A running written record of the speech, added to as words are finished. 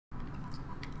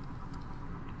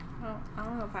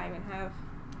don't know if I even have.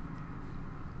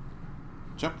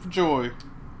 Jump for joy.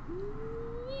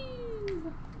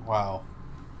 Wow.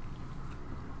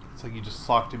 It's like you just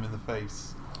socked him in the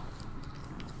face.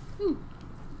 Ooh.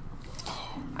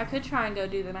 I could try and go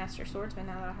do the Master Swordsman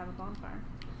now that I have a bonfire.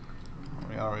 I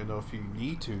mean, I don't really know if you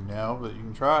need to now, but you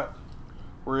can try it.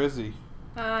 Where is he?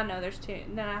 No, there's two.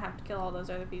 Then I have to kill all those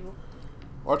other people.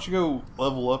 Why don't you go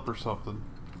level up or something?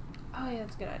 Oh yeah,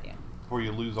 that's a good idea. Before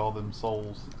you lose all them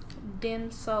souls. Dim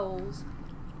souls.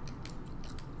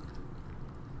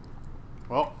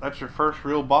 Well, that's your first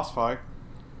real boss fight.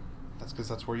 That's because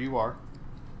that's where you are.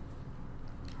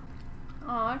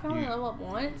 Oh, I can only level up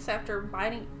once after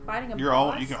fighting a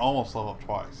boss. You can almost level up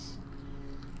twice.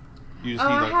 You just Oh,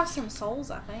 need, I like, have some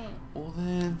souls, I think. Well,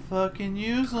 then fucking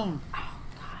use them. Oh,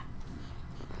 God.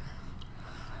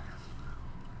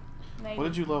 Maybe. What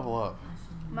did you level up?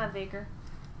 My vigor.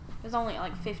 It was only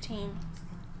like 15.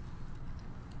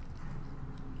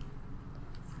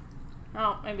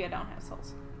 Oh, maybe I don't have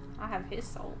souls. I have his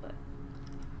soul, but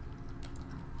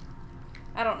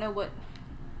I don't know what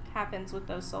happens with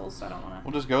those souls, so I don't want to.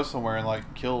 We'll just go somewhere and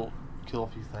like kill a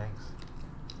few things.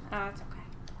 Oh, it's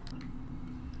okay.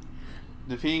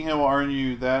 Defeating him will earn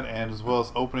you that, and as well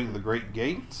as opening the Great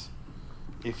Gate.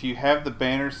 If you have the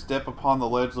banner, step upon the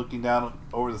ledge looking down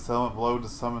over the settlement below to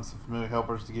summon some familiar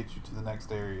helpers to get you to the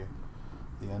next area.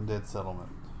 The Undead Settlement.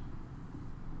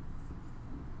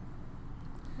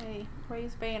 Hey,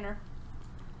 raise banner.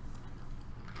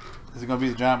 Is it going to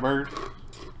be the giant bird?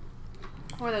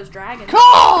 Or those dragons.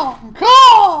 Call!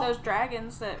 Call! Those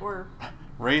dragons that were...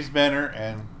 Raise banner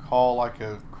and call like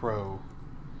a crow.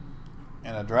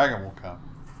 And a dragon will come.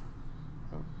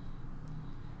 Oh.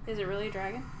 Is it really a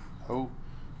dragon? Oh.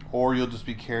 Or you'll just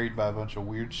be carried by a bunch of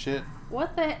weird shit.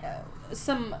 What the...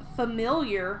 some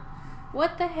familiar...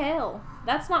 What the hell?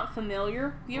 That's not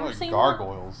familiar. You ever like seen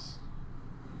gargoyles.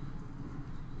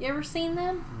 You ever seen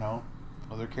them? No.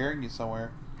 Well, they're carrying you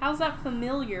somewhere. How's that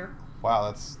familiar? Wow,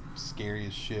 that's scary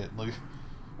as shit. Look,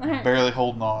 barely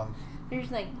holding on. You're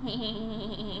just like...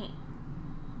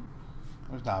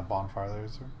 There's not a bonfire there,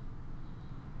 is there?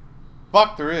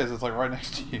 Fuck, there is. It's like right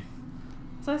next to you.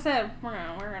 So I said, we're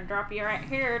gonna drop you right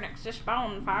here next to this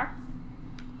bonfire.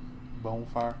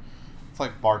 Bonfire? It's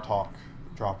like Bartok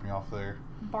dropping you off there.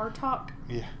 Bartok?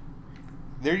 Yeah.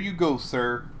 There you go,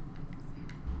 sir.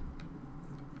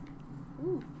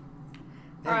 Ooh.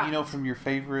 Yeah, Right. you know from your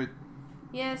favorite...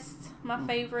 Yes, my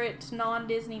favorite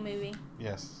non-Disney movie.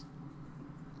 Yes.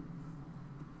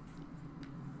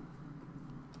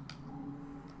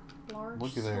 Large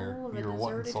Look at there. soul of You're a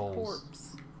wanting deserted souls.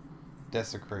 corpse.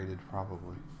 Desecrated,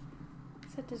 probably.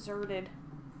 It's a deserted.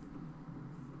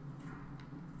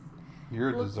 You're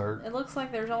a dessert. It looks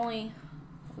like there's only...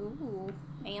 Ooh,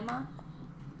 am I?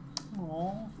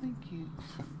 Aw, thank you.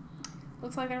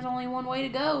 Looks like there's only one way to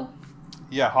go.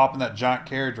 Yeah, hop in that giant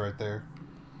carriage right there.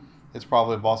 It's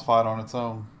probably a boss fight on its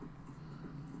own.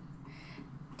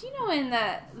 Do you know in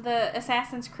the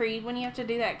Assassin's Creed when you have to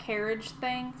do that carriage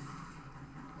thing?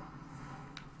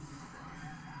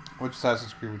 Which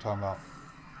Assassin's Creed are we talking about?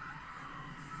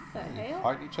 The They hell?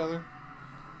 fight each other?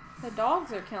 The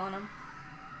dogs are killing them.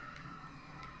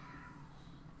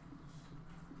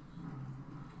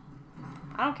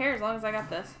 I don't care as long as I got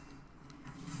this.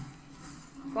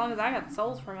 As long as I got the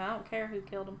souls from it, I don't care who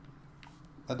killed them.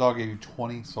 That dog gave you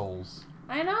 20 souls.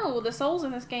 I know, the souls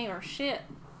in this game are shit.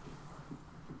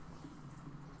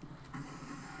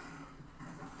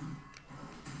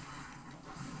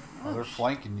 Oh, they're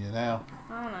flanking you now.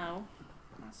 I don't know.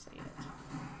 I see it.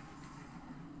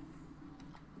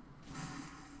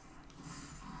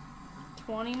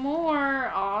 $20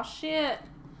 more. Aw, shit.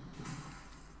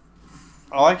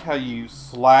 I like how you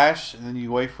slash and then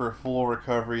you wait for a full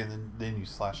recovery and then you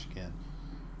slash again.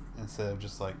 Instead of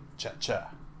just like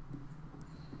cha-cha.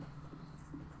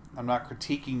 I'm not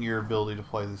critiquing your ability to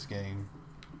play this game.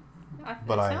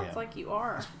 But it I sounds am. like you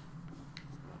are.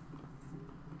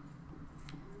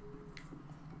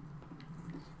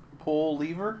 Pull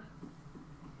lever?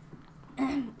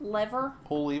 Lever?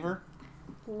 Pull lever?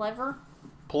 Lever?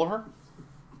 Pulliver?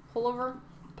 Pullover?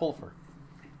 Pulliver.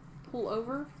 Pull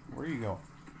over? Where are you going?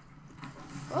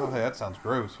 Oh, hey, that sounds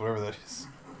gross, whatever that is.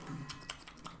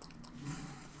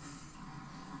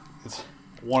 It's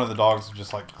one of the dogs is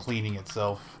just like cleaning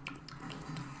itself.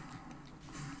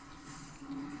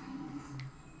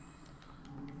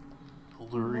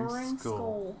 Alluring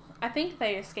skull. I think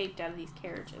they escaped out of these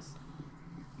carriages.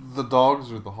 The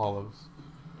dogs or the hollows?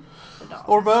 The dogs.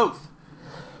 Or both.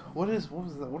 What was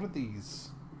that? What are these?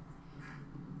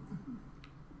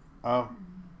 Who?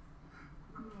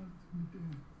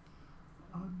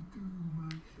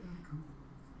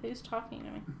 Who's talking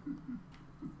to me?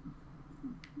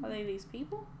 Are they these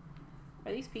people?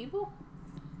 Are these people?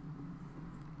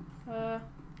 Go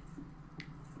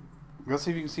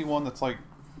see if you can see one that's like...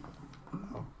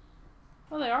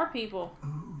 Oh, they are people.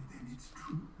 Oh, then it's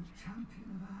true. The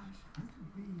champion of Ash, and to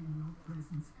be in your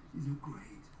presence is a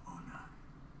great honor.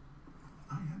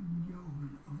 I am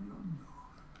Yoel of Londo,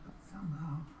 but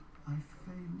somehow I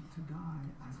failed to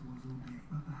die as was ordained.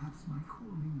 But perhaps my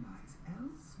calling lies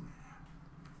elsewhere.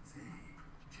 Say,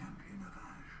 champion of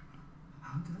Ash,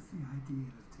 how does the idea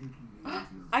of taking me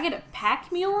into your... I get a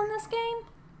pack mule in this game?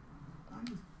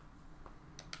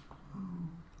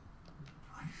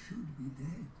 I should be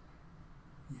dead.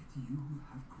 Yet you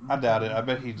have I doubt it. I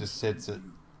bet he just sits at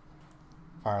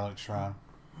Firelink Shrine.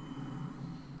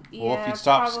 Yeah, Well, if you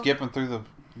stop skipping through the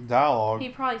dialogue... He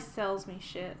probably sells me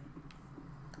shit.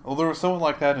 Well, there was someone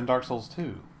like that in Dark Souls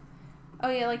 2. Oh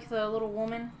yeah, like the little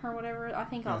woman or whatever. I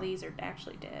think all these are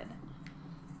actually dead.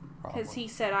 Because he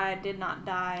said I did not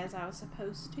die as I was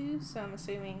supposed to, so I'm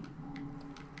assuming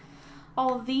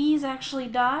all of these actually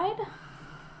died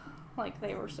like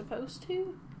they were supposed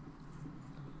to.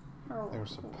 Or They were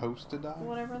supposed to die?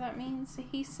 whatever that means.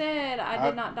 He said I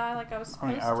did not die like I was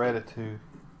supposed to. I read it too.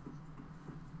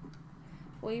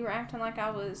 Well, you were acting like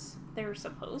they were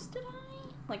supposed to die?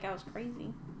 Like I was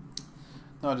crazy.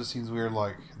 No, it just seems weird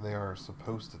like they are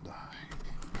supposed to die.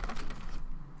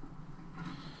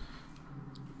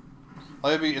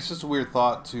 Like, it's just a weird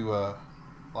thought to,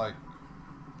 like...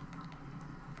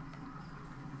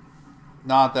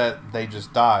 Not that they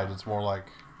just died. It's more like,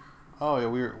 oh yeah,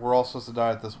 we're all supposed to die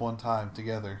at this one time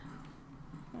together.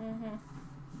 Mm-hmm.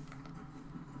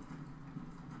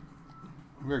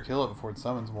 We better kill it before it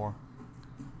summons more.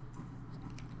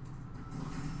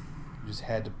 You just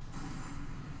had to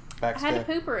backstab. I had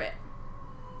to pooper it.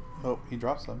 Oh, he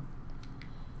dropped some.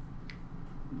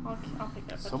 I'll pick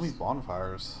it up. So many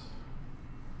bonfires.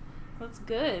 That's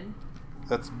good.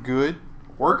 That's good.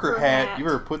 Worker hat. You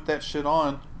better put that shit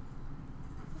on.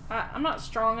 I'm not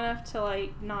strong enough to,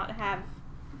 like, not have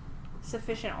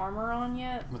sufficient armor on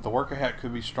yet. But the worker hat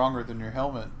could be stronger than your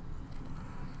helmet.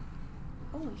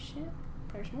 Holy shit.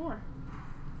 There's more.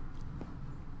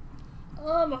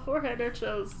 Oh, my forehead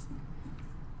itches.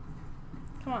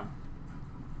 Come on.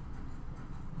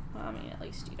 Well, I mean, at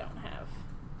least you don't have...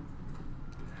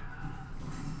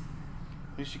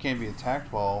 At least you can't be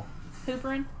attacked while...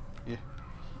 Poopering? Yeah.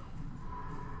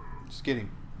 Just kidding.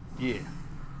 Yeah.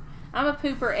 I'm a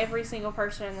pooper every single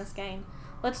person in this game.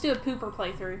 Let's do a pooper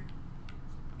playthrough.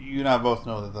 You and I both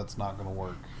know that that's not going to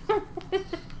work. So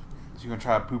you going to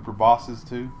try pooper bosses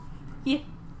too? Yeah.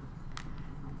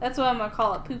 That's what I'm going to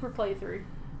call it. Pooper playthrough.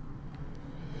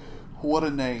 What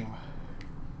a name.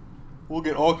 We'll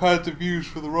get all kinds of views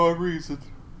for the wrong reason.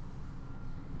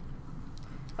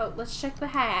 Oh, let's check the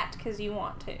hat, because you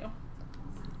want to.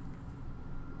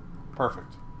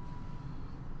 Perfect.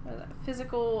 What is that?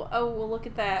 Physical... Oh, well, look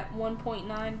at that.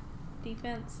 1.9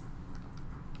 defense.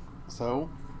 So?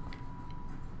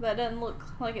 That doesn't look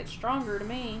like it's stronger to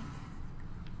me.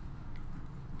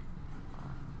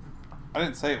 I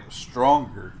didn't say it was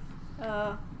stronger.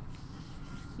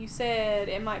 You said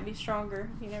it might be stronger.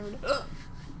 You never know. Ugh.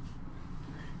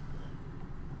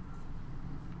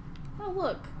 Oh,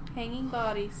 look. Hanging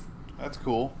bodies. That's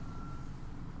cool.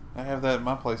 I have that in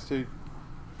my place too.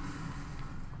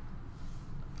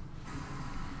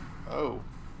 Oh.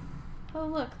 Oh,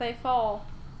 look. They fall.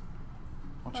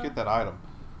 Why don't you get that item?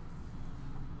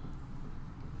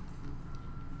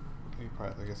 You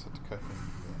probably, I guess, have to cut him.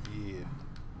 Yeah.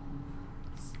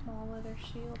 Small leather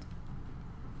shield.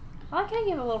 I like how you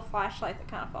have a little flashlight that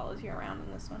kind of follows you around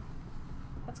in this one.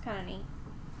 That's kind of neat.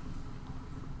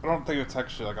 I don't think it's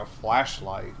actually like a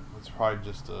flashlight. It's probably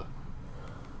just a...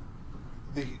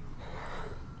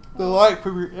 The light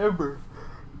from your ember.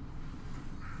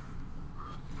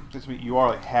 Just mean you are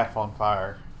like half on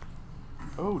fire.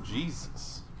 Oh,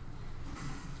 Jesus.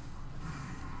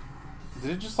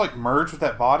 Did it just like merge with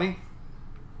that body?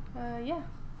 Yeah.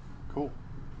 Cool.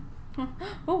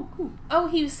 Oh, cool. Oh,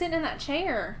 he was sitting in that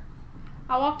chair.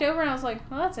 I walked over and I was like,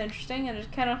 well, that's interesting, and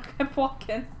just kind of kept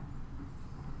walking.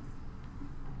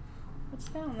 What's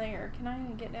down there? Can I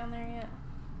even get down there yet?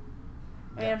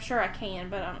 I mean, I'm sure I can,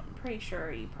 but I'm pretty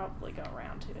sure you probably go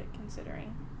around to it,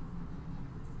 considering.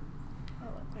 Oh,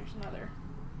 look, there's another.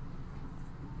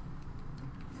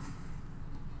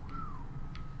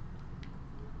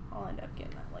 I'll end up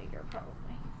getting that later,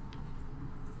 probably.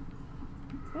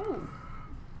 Ooh.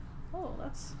 Oh,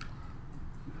 that's...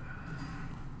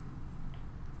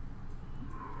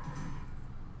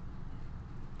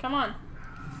 Come on.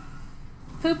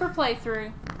 Pooper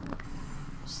playthrough.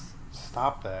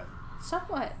 Stop that.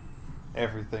 Somewhat.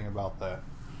 Everything about that.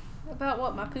 About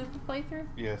what, my poop playthrough?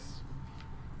 Yes.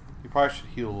 You probably should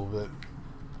heal a little bit.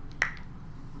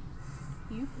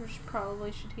 You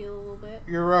probably should heal a little bit.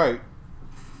 You're right.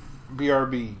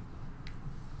 BRB.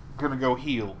 Gonna go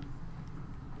heal.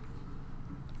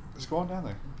 Just go on down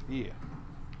there. Yeah.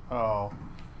 Oh.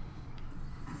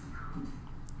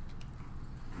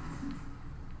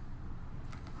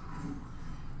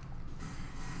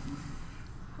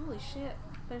 Holy shit.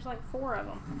 There's like 4 of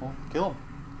them. Well, kill him.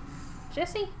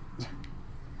 Jesse?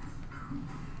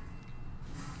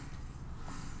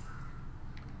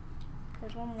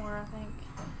 There's one more, I think.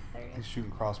 There he He's is.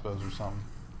 shooting crossbows or something.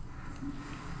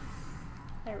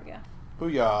 There we go.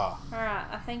 Booyah. Alright,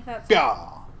 I think that's Yeah.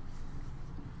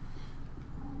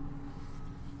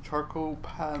 Charcoal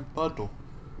pine bundle.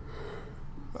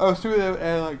 Oh, so that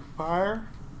and like fire?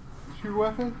 Is your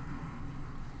weapon?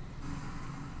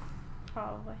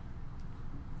 probably.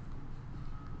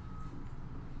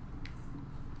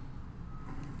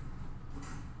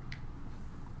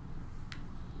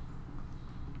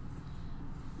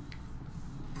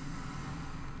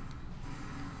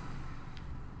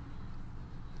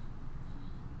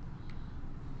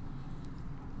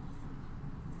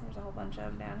 There's a whole bunch of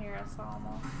them down here. I saw them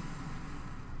all.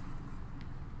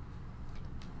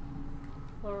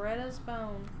 Loretta's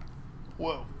bone.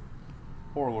 Whoa.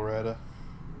 Poor Loretta.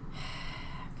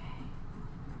 Okay.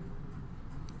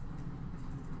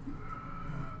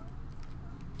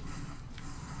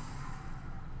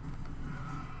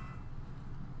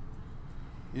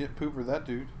 You didn't poop her that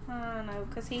dude. I know,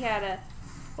 because he had a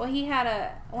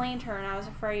lantern. I was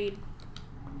afraid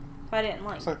if I didn't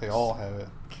Looks like they all have it.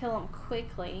 kill him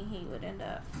quickly, he would end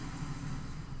up.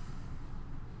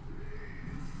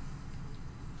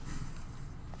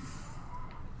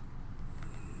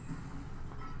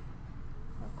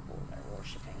 Oh, cool, they're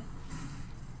worshipping.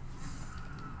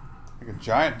 Like a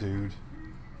giant dude.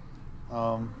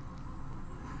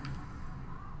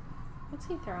 What's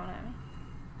he throwing at me?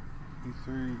 He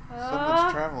threw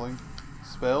something's traveling.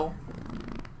 Spell?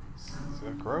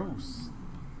 Gross.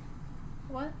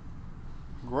 What?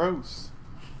 Gross.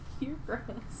 You're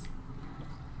gross.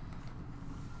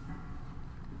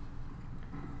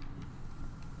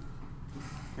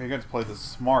 You got to play this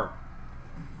smart.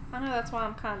 I know, that's why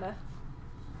I'm kind of...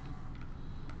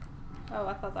 Oh,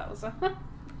 I thought that was a...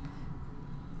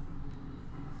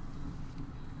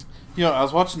 You know, I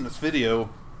was watching this video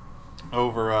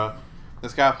over,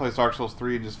 this guy plays Dark Souls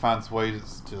 3 and just finds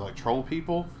ways to, like, troll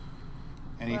people.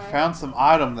 And he Right. found some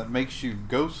item that makes you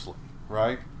ghostly,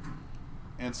 right?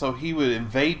 And so he would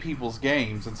invade people's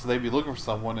games, and so they'd be looking for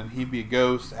someone, and he'd be a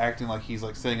ghost acting like he's,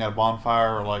 like, sitting at a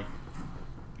bonfire or, like,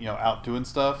 you know, out doing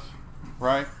stuff,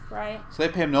 right? Right. So they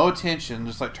pay him no attention,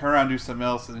 just, like, turn around and do something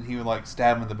else, and then he would, like,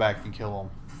 stab him in the back and kill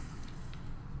him.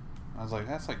 I was like,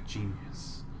 that's, like,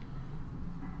 genius.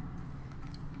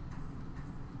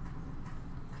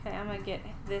 Okay, I'm gonna get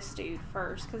this dude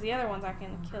first, because the other ones I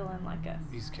can kill in like a...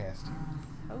 He's casting.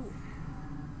 Oh.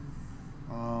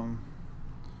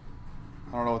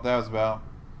 I don't know what that was about.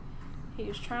 He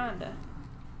was trying to...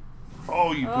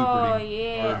 Oh, you poopered him.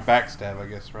 yeah. Or backstab, I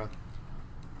guess, right?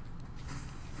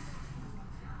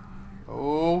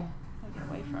 Oh. I'll get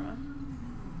away from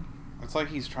him. It's like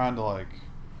he's trying to, like,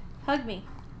 Hug me.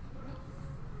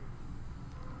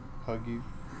 hug you.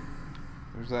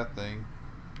 There's that thing.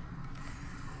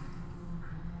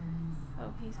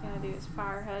 Oh, he's gonna do his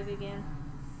fire hug again.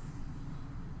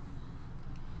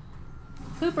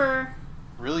 Hooper!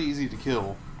 Really easy to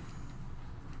kill.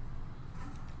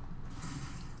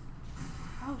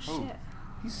 Oh, shit. Oh.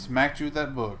 He smacked you with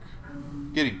that book.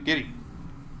 Get him, get him.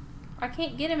 I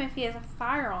can't get him if he has a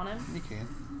fire on him. You can.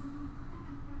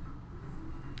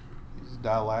 You just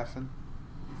die laughing.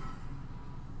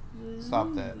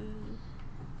 Stop that.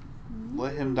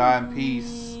 Let him die in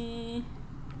peace.